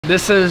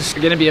this is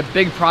gonna be a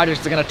big project.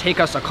 It's gonna take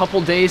us a couple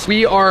days.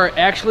 We are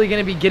actually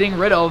gonna be getting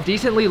rid of a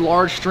decently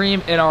large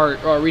stream in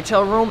our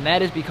retail room. And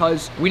that is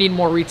because we need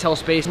more retail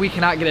space. We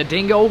cannot get a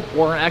dingo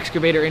or an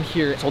excavator in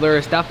here. So there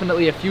is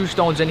definitely a few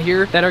stones in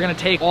here that are gonna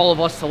take all of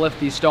us to lift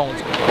these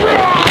stones.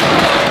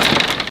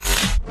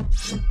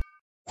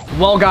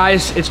 Well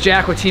guys, it's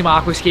Jack with Team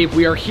Aquascape.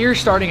 We are here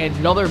starting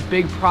another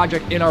big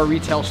project in our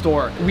retail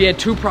store. We had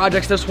 2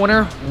 projects this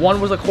winter. One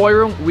was a koi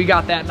room. We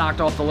got that knocked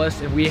off the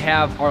list, and we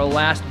have our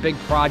last big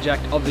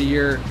project of the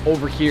year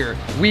over here.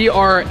 We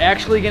are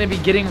actually gonna be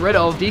getting rid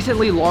of a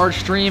decently large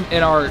stream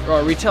in our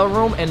retail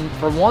room, and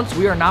for once,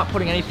 we are not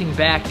putting anything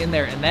back in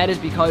there, and that is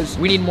because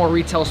we need more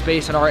retail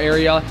space in our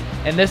area,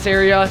 and this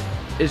area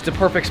is the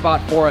perfect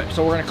spot for it.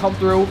 So we're gonna come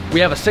through.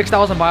 We have a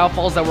 6,000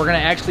 biofalls that we're gonna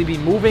actually be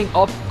moving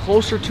up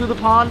closer to the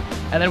pond,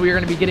 and then we are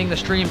gonna be getting the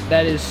stream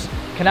that is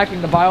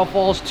connecting the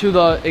biofalls to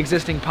the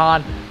existing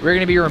pond. We're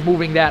gonna be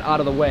removing that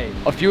out of the way.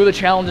 A few of the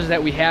challenges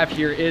that we have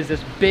here is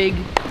this big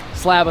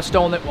slab of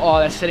stone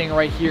that's sitting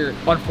right here.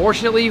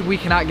 Unfortunately, we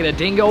cannot get a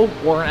dingo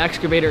or an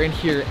excavator in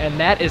here, and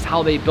that is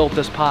how they built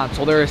this pond.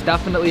 So there is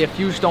definitely a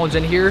few stones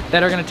in here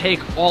that are gonna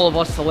take all of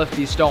us to lift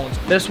these stones.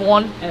 This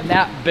one and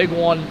that big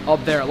one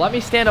up there. Let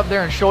me stand up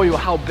there and show you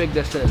how big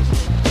this is.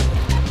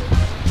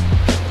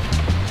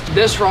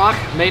 This rock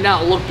may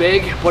not look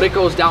big, but it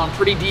goes down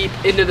pretty deep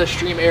into the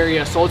stream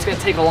area. So it's gonna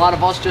take a lot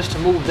of us just to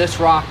move this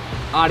rock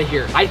out of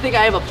here. I think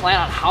I have a plan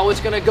on how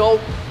it's gonna go,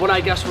 but I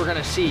guess we're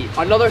gonna see.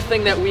 Another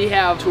thing that we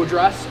have to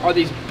address are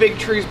these big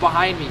trees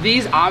behind me.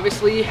 These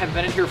obviously have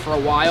been in here for a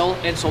while,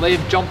 and so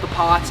they've jumped the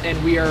pots,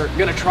 and we are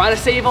gonna try to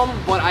save them,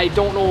 but I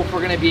don't know if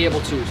we're gonna be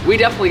able to. We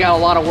definitely got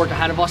a lot of work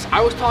ahead of us.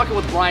 I was talking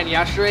with Brian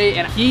yesterday,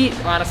 and he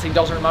honestly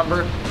doesn't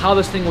remember how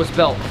this thing was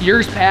built.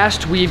 Years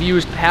past, we've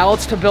used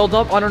pallets to build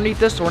up underneath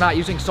this, so we're not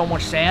using so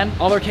much sand.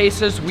 Other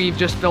cases, we've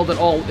just filled it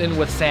all in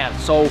with sand.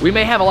 So we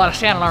may have a lot of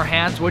sand on our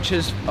hands, which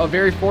is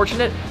very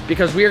fortunate,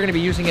 because we are going to be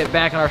using it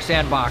back in our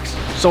sandbox.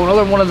 So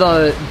another one of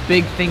the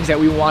big things that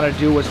we want to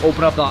do is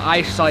open up the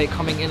eyesight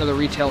coming into the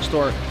retail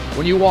store.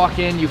 When you walk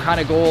in, you kind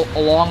of go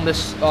along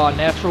this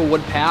natural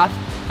wood path,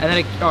 and then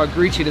it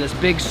greets you to this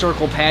big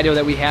circle patio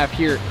that we have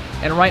here.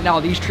 And right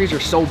now, these trees are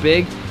so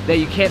big that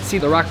you can't see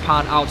the rec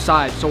pond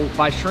outside. So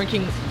by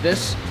shrinking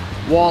this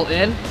wall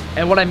in,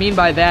 and what I mean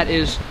by that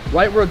is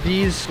right where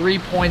these 3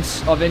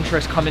 points of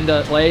interest come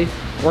into play,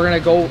 we're going to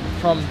go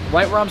from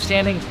right where I'm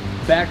standing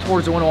back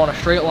towards the window on a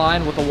straight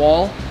line with the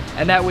wall,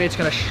 and that way it's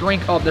going to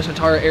shrink up this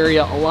entire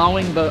area,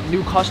 allowing the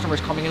new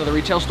customers coming into the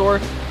retail store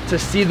to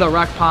see the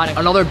rec pond.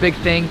 Another big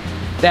thing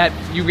that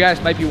you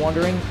guys might be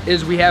wondering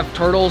is we have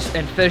turtles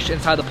and fish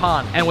inside the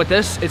pond, and with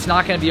this, it's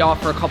not going to be off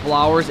for a couple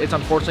hours. It's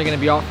unfortunately going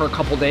to be off for a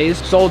couple days.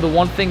 So the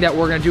one thing that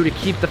we're going to do to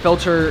keep the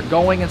filter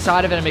going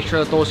inside of it and make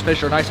sure that those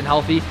fish are nice and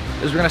healthy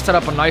is we're going to set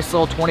up a nice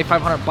little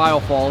 2,500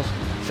 biofalls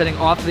sitting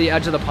off the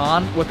edge of the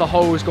pond with the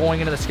hose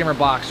going into the skimmer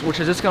box, which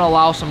is just going to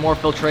allow some more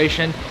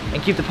filtration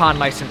and keep the pond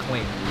nice and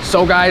clean.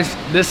 So guys,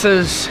 this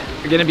is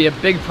going to be a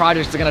big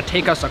project. It's going to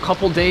take us a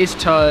couple days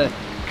to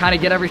kind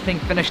of get everything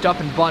finished up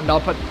and buttoned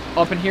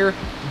up in here,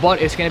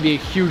 but it's going to be a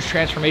huge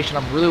transformation.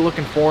 I'm really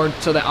looking forward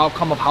to the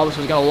outcome of how this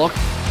is going to look.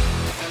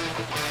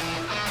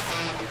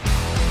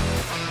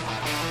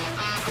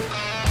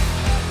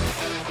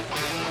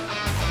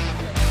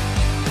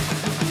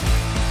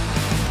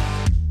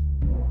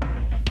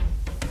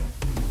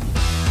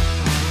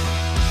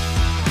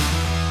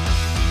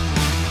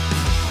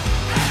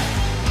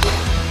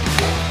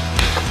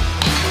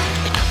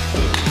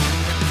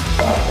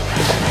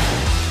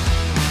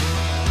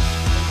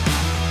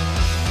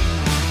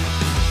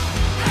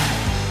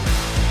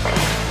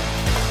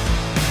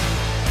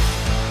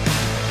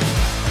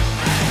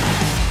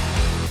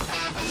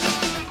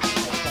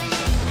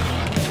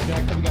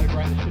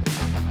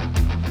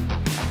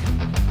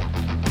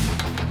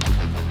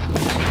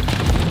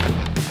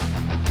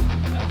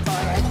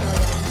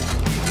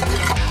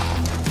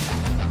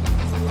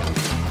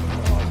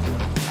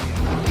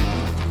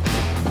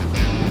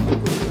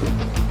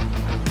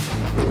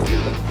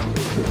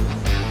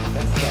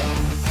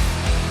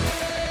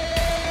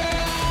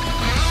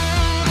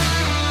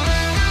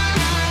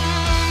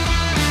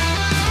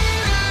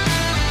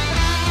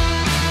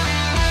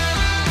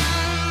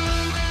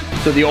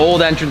 So the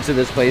old entrance to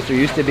this place, there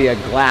used to be a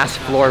glass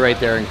floor right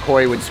there, and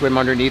koi would swim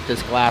underneath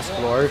this glass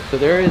floor. So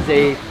there is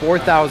a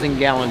 4,000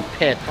 gallon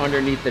pit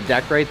underneath the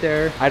deck right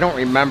there. I don't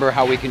remember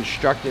how we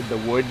constructed the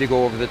wood to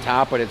go over the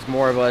top, but it's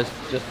more of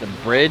just a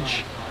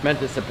bridge meant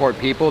to support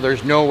people.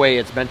 There's no way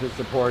it's meant to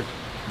support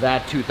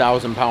that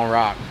 2,000 pound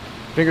rock.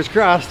 Fingers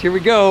crossed, here we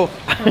go.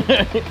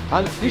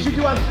 You should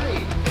do on 3.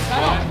 3,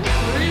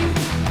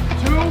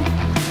 2,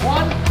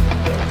 1.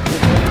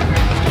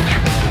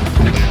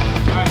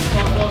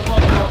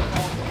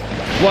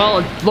 Well,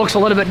 it looks a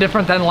little bit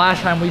different than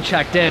last time we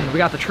checked in. We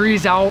got the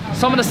trees out,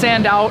 some of the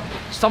sand out,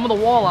 some of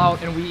the wall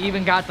out, and we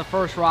even got the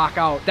first rock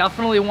out.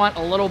 Definitely went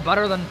a little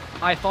better than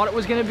I thought it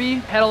was gonna be.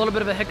 Had a little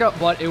bit of a hiccup,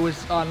 but it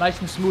was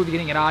nice and smooth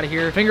getting it out of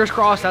here. Fingers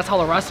crossed, that's how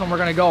the rest of them are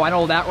gonna go. I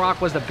know that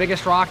rock was the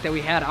biggest rock that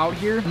we had out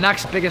here.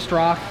 Next biggest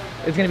rock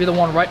is gonna be the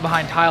one right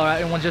behind Tyler.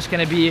 That one's just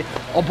gonna be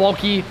a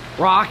bulky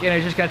rock, and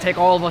it's just gonna take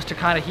all of us to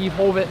kind of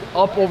heave-hove it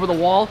up over the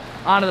wall,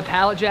 onto the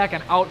pallet jack,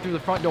 and out through the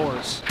front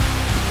doors.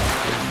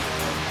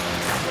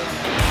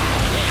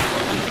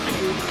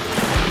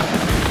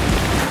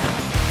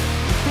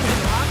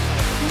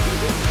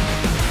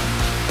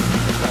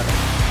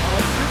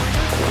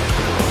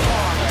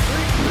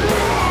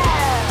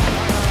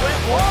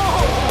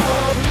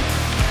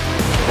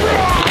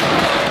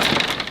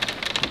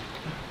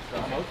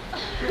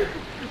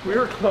 We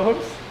were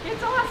close.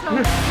 It's awesome.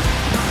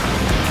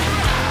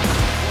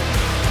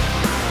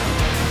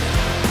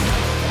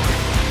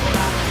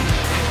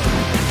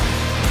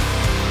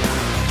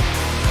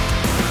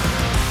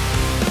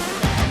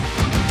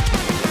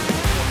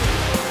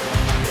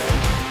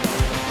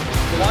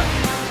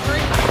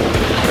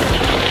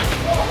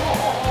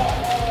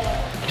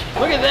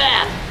 Look at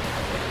that!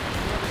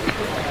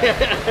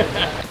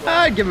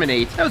 I'd give him an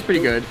 8. That was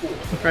pretty good,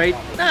 right?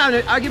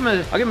 No, I'll give him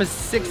a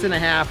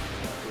 6.5.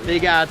 They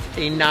got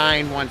a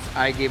 9 once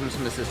I gave him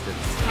some assistance.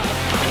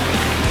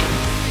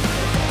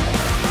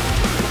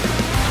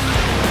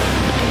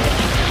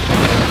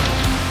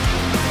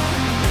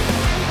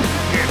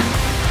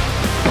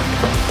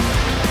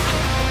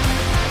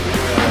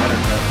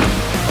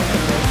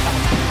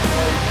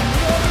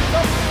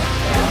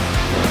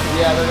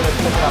 Yeah, they're gonna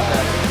pick it up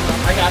that.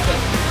 I got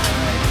this.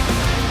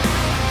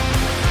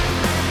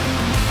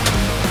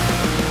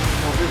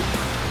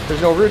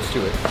 There's no roots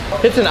to it.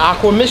 It's an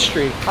aqua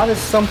mystery. How does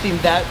something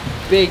that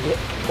big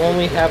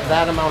only have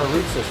that amount of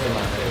root system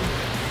on it?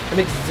 It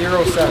makes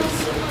 0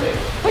 sense.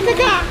 Like a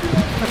guy.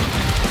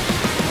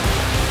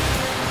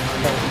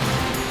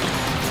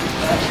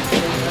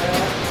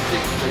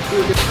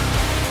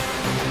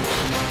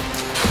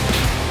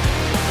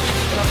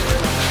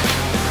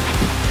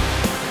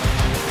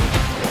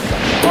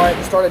 All right,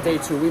 we started day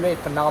 2. We made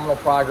phenomenal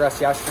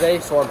progress yesterday,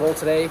 so our goal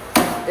today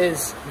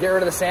is get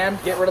rid of the sand,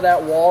 get rid of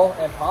that wall,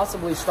 and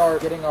possibly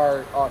start getting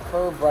our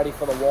curve ready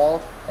for the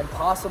wall, and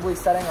possibly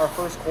setting our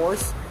first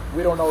course.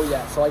 We don't know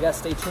yet, so I guess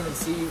stay tuned and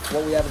see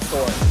what we have in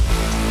store.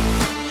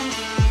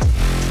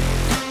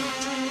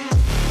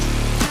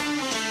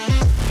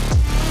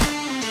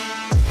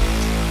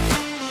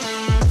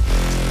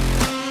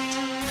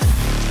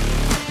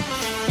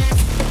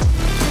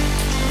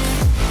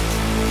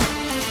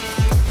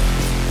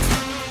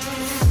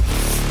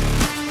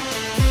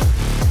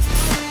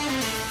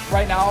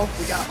 Right now,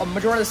 we got a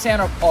majority of the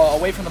sand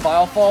away from the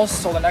biofalls,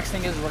 so the next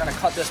thing is we're gonna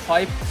cut this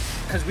pipe,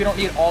 because we don't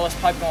need all this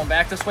pipe going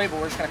back this way, but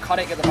we're just gonna cut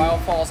it, get the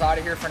biofalls out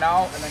of here for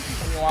now, and then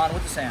continue on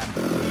with the sand.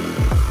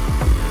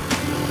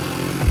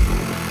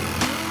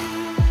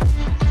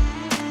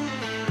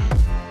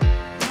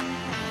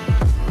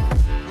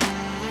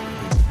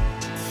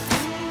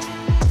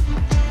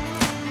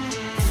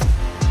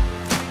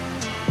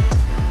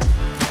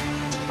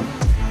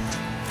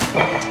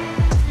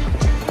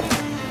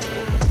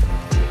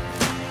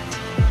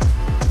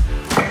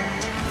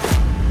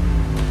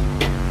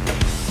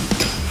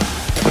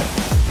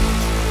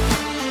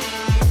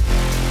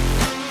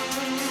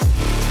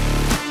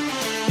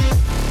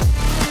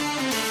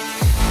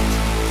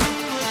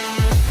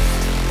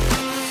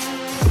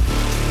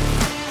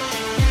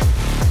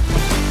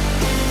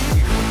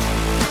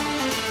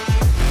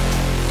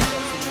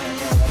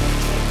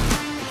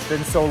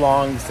 Been so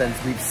long since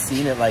we've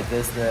seen it like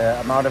this. The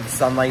amount of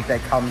sunlight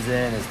that comes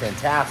in is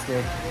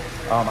fantastic.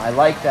 I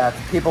like that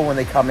people, when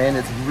they come in,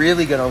 it's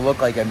really gonna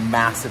look like a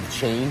massive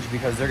change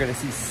because they're gonna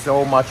see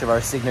so much of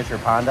our signature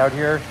pond out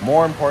here.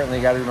 More importantly,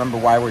 you gotta remember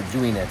why we're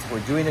doing it.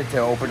 We're doing it to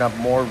open up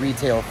more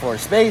retail floor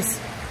space,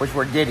 which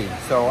we're getting.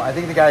 So I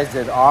think the guys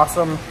did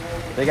awesome.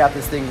 They got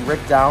this thing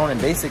ripped down in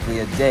basically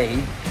a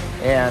day.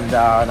 And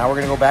now we're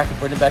gonna go back and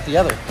put it back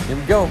together. Here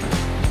we go.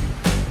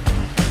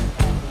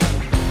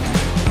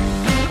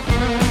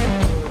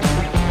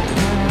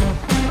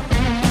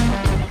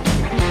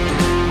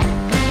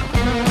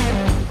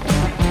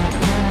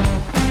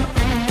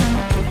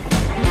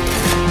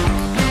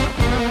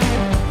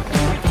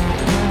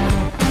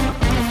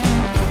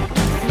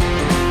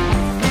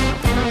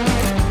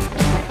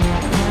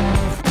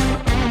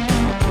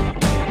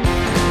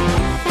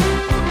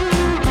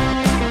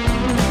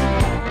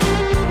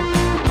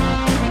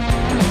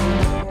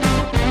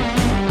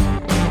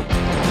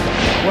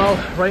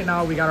 Right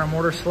now we got our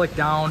mortar slick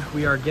down.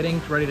 We are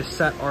getting ready to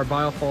set our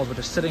biofalls, which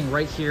is sitting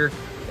right here.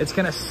 It's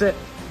gonna sit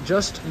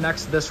just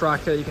next to this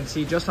rock that you can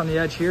see just on the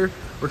edge here.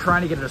 We're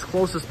trying to get it as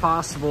close as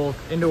possible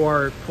into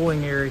our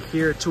pooling area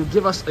here to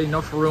give us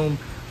enough room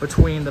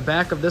between the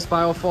back of this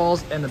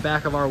biofalls and the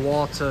back of our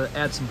wall to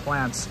add some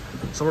plants.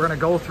 So we're gonna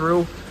go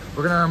through,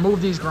 we're gonna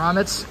remove these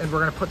grommets, and we're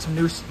gonna put some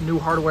new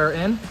hardware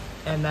in.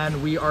 And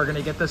then we are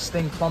gonna get this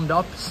thing plumbed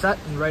up, set,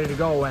 and ready to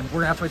go. And we're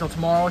gonna have to wait till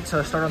tomorrow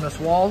to start on this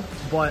wall,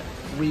 but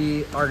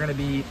we are gonna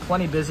be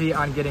plenty busy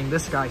on getting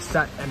this guy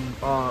set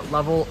and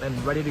level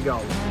and ready to go.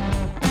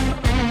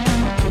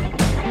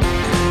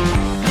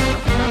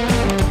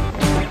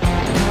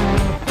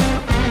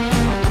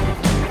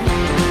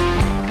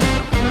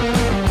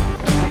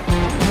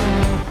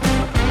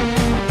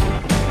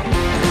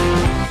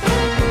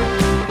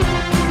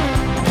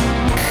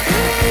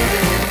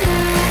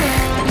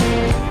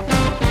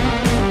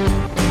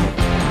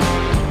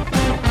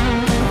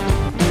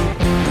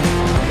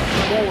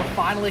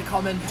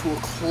 coming to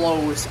a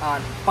close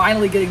on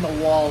finally getting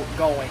the wall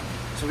going.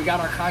 So we got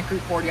our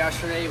concrete poured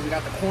yesterday, we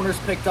got the corners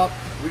picked up,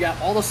 we got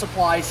all the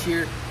supplies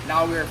here.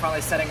 Now we are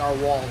finally setting our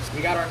walls.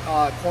 We got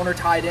our corner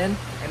tied in,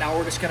 and now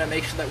we're just gonna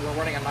make sure that we're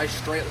running a nice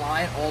straight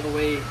line all the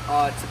way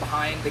to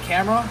behind the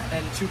camera,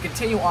 and to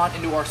continue on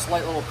into our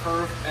slight little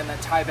curve, and then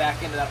tie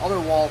back into that other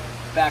wall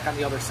back on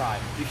the other side.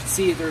 You can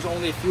see there's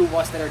only a few of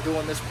us that are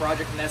doing this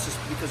project, and that's just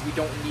because we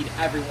don't need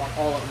everyone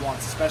all at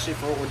once, especially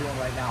for what we're doing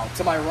right now.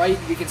 To my right,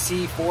 you can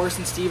see Forrest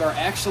and Steve are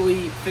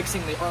actually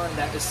fixing the urn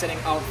that is sitting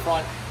out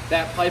front.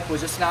 That pipe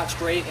was just not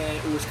straight, and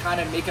it was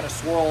kind of making a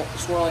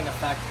swirling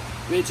effect.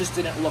 It just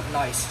didn't look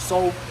nice.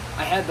 So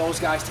I had those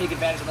guys take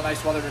advantage of the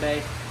nice weather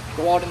today,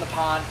 go out in the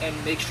pond and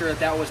make sure that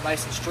that was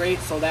nice and straight,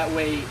 so that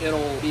way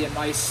it'll be a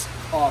nice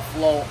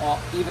flow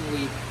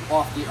evenly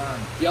off the urn.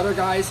 The other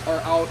guys are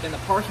out in the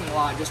parking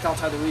lot just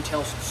outside the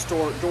retail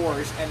store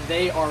doors, and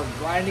they are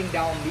grinding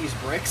down these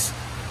bricks,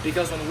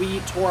 because when we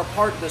tore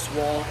apart this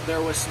wall,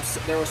 there was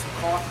some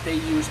caulk that they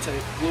used to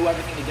glue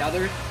everything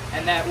together,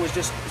 and that was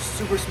just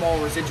super small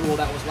residual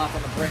that was left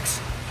on the bricks.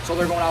 So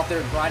they're going out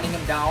there grinding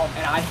them down,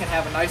 and I can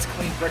have a nice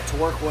clean brick to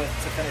work with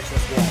to finish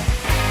this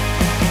wall.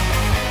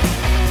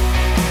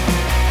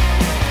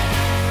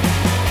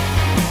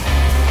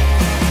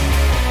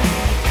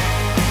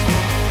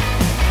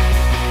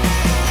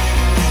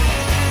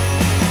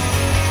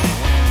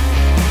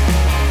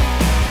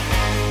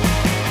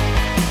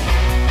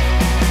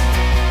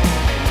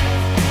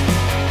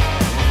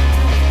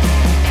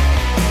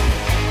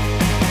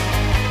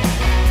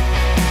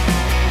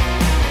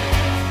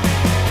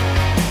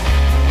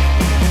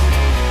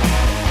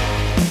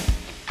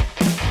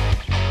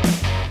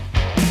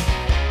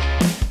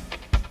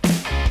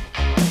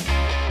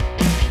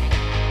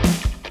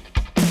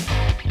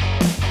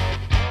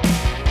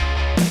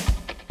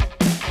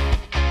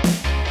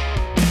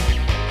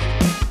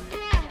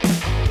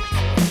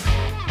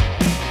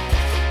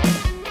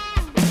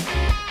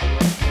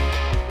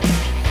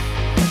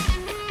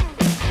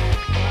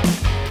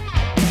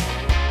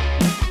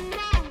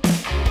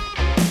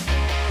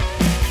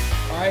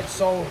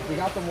 So we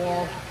got the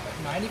wall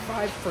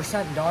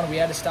 95% done. We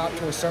had to stop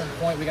to a certain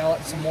point. We gotta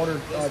let some mortar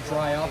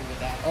dry up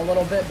a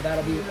little bit, but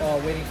that'll be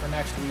waiting for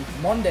next week.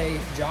 Monday,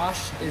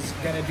 Josh is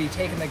gonna be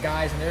taking the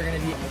guys, and they're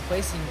gonna be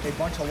replacing a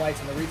bunch of lights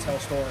in the retail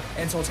store.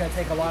 And so it's gonna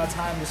take a lot of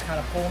time just kind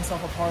of pulling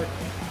stuff apart,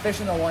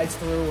 fishing the lights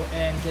through,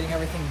 and getting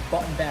everything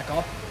buttoned back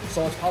up.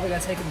 So it's probably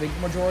gonna take a big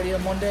majority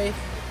of Monday.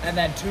 And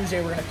then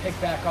Tuesday, we're gonna pick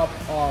back up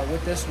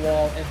with this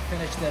wall and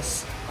finish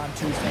this on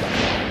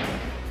Tuesday.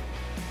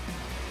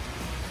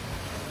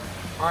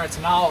 All right,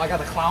 so now I got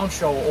the clown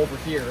show over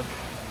here.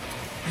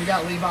 We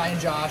got Levi and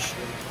Josh.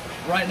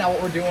 Right now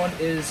what we're doing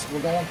is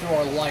we're going through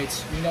our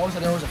lights. We noticed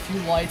that there was a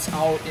few lights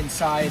out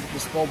inside the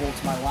spill bowl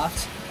to my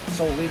left.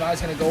 So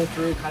Levi's gonna go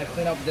through, kind of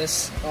clean up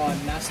this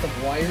nest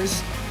of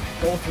wires,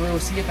 go through,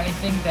 see if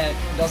anything that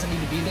doesn't need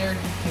to be there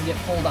can get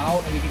pulled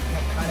out, and we can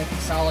kind of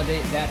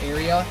consolidate that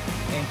area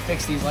and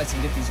fix these lights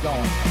and get these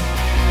going.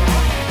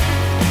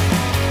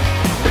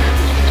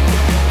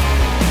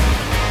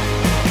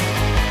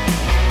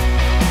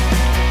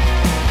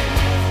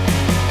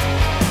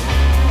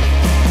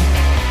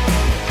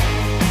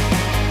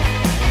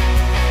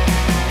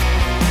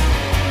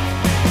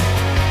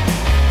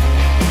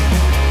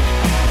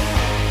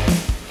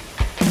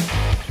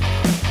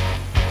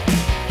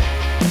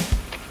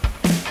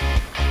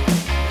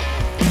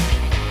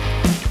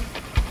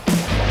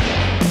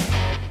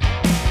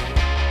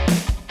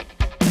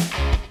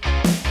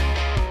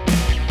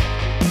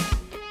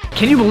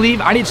 Can you believe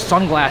I need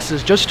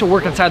sunglasses just to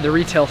work inside the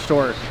retail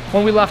store?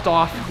 When we left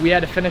off, we had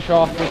to finish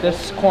off with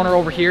this corner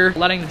over here,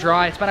 letting it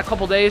dry. It's been a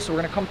couple days, so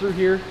we're gonna come through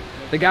here.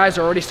 The guys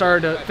are already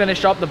started to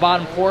finish up the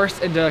bottom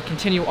course and to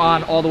continue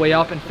on all the way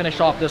up and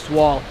finish off this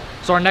wall.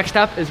 So our next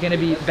step is gonna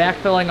be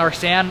backfilling our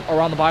sand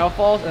around the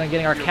biofalls and then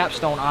getting our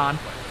capstone on.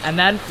 And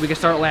then we can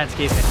start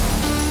landscaping.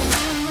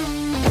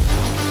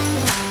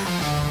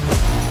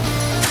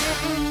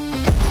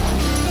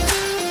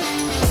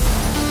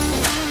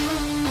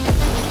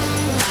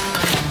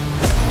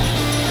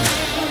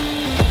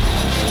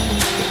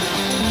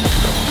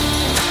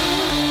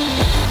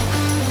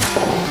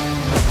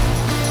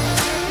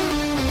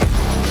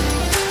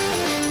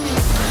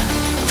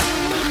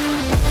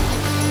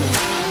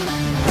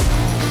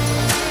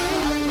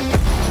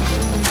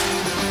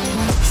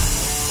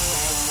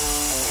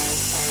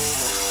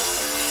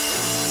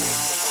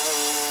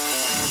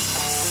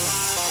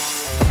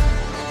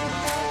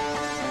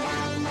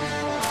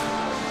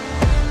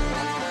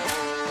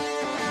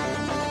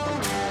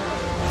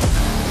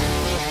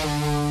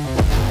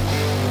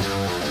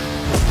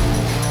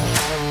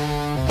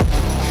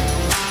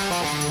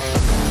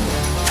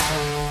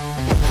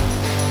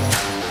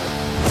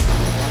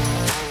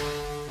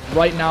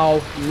 Right now,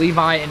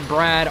 Levi and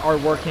Brad are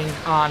working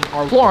on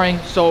our flooring.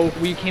 So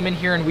we came in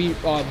here and we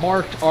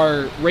marked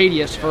our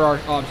radius for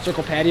our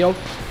circle patio.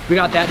 We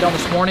got that done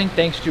this morning,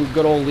 thanks to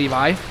good old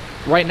Levi.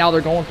 Right now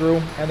they're going through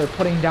and they're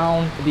putting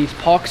down these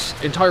pucks.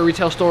 The entire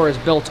retail store is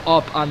built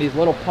up on these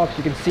little pucks.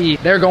 You can see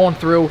they're going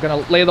through,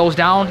 gonna lay those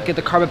down, get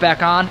the carpet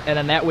back on, and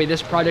then that way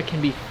this project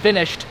can be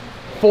finished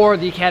for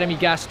the Academy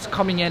guests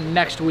coming in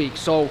next week.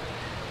 So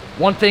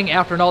one thing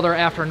after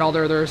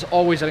another, there's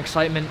always an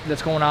excitement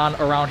that's going on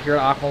around here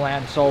at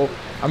Aqualand. So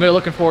I'm really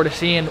looking forward to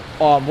seeing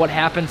what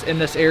happens in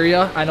this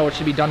area. I know it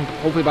should be done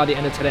hopefully by the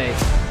end of today.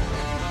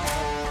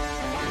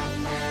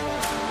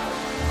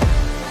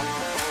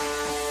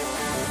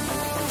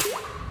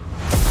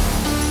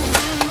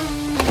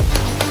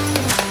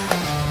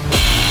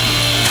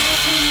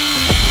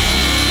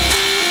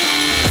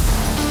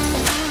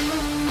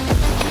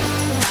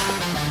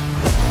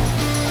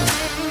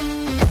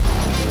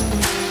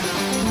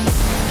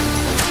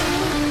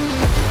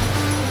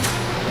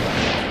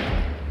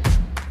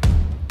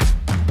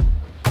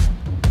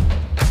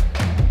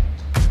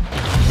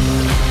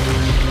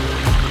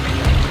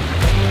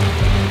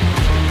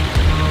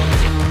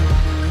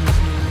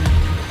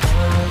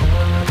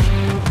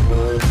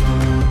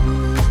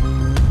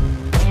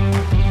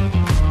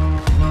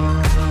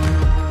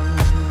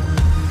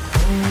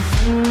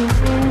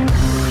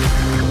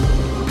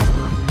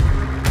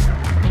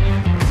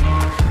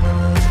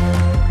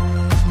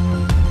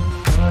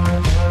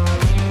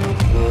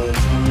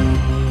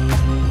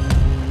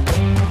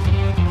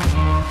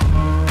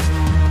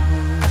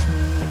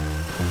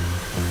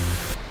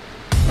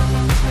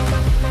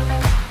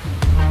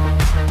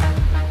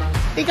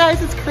 Hey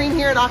guys, it's Kareen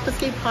here at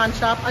Aquascape Pawn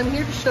Shop. I'm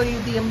here to show you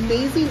the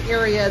amazing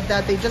area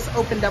that they just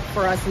opened up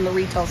for us in the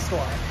retail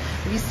store.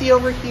 If you see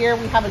over here,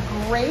 we have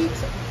a great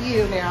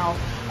view now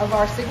of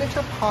our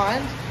signature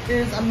pond. It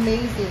is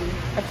amazing.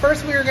 At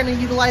first we were going to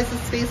utilize the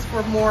space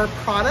for more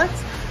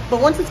products,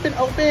 but once it's been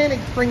open, it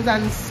brings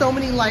on so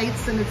many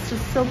lights and it's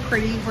just so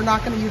pretty. We're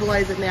not going to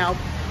utilize it now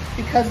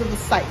because of the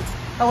site.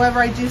 However,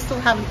 I do still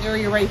have an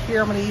area right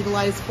here I'm going to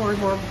utilize for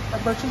more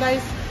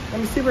merchandise.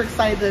 I'm super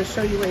excited to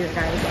show you later,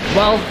 guys.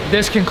 Well,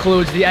 this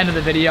concludes the end of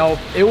the video.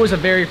 It was a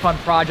very fun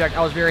project.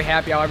 I was very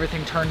happy how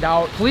everything turned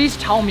out. Please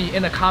tell me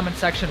in the comment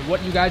section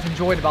what you guys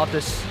enjoyed about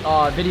this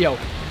video.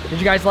 Did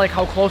you guys like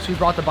how close we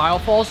brought the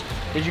biofalls?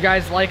 Did you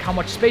guys like how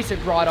much space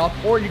it brought up?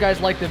 Or you guys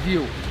like the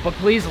view? But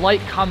please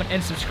like, comment,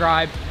 and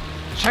subscribe.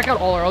 Check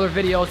out all our other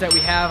videos that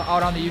we have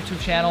out on the YouTube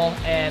channel,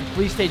 and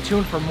please stay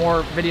tuned for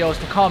more videos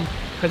to come,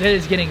 because it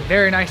is getting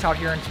very nice out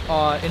here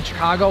in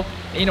Chicago.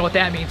 And you know what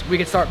that means. We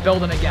can start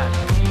building again.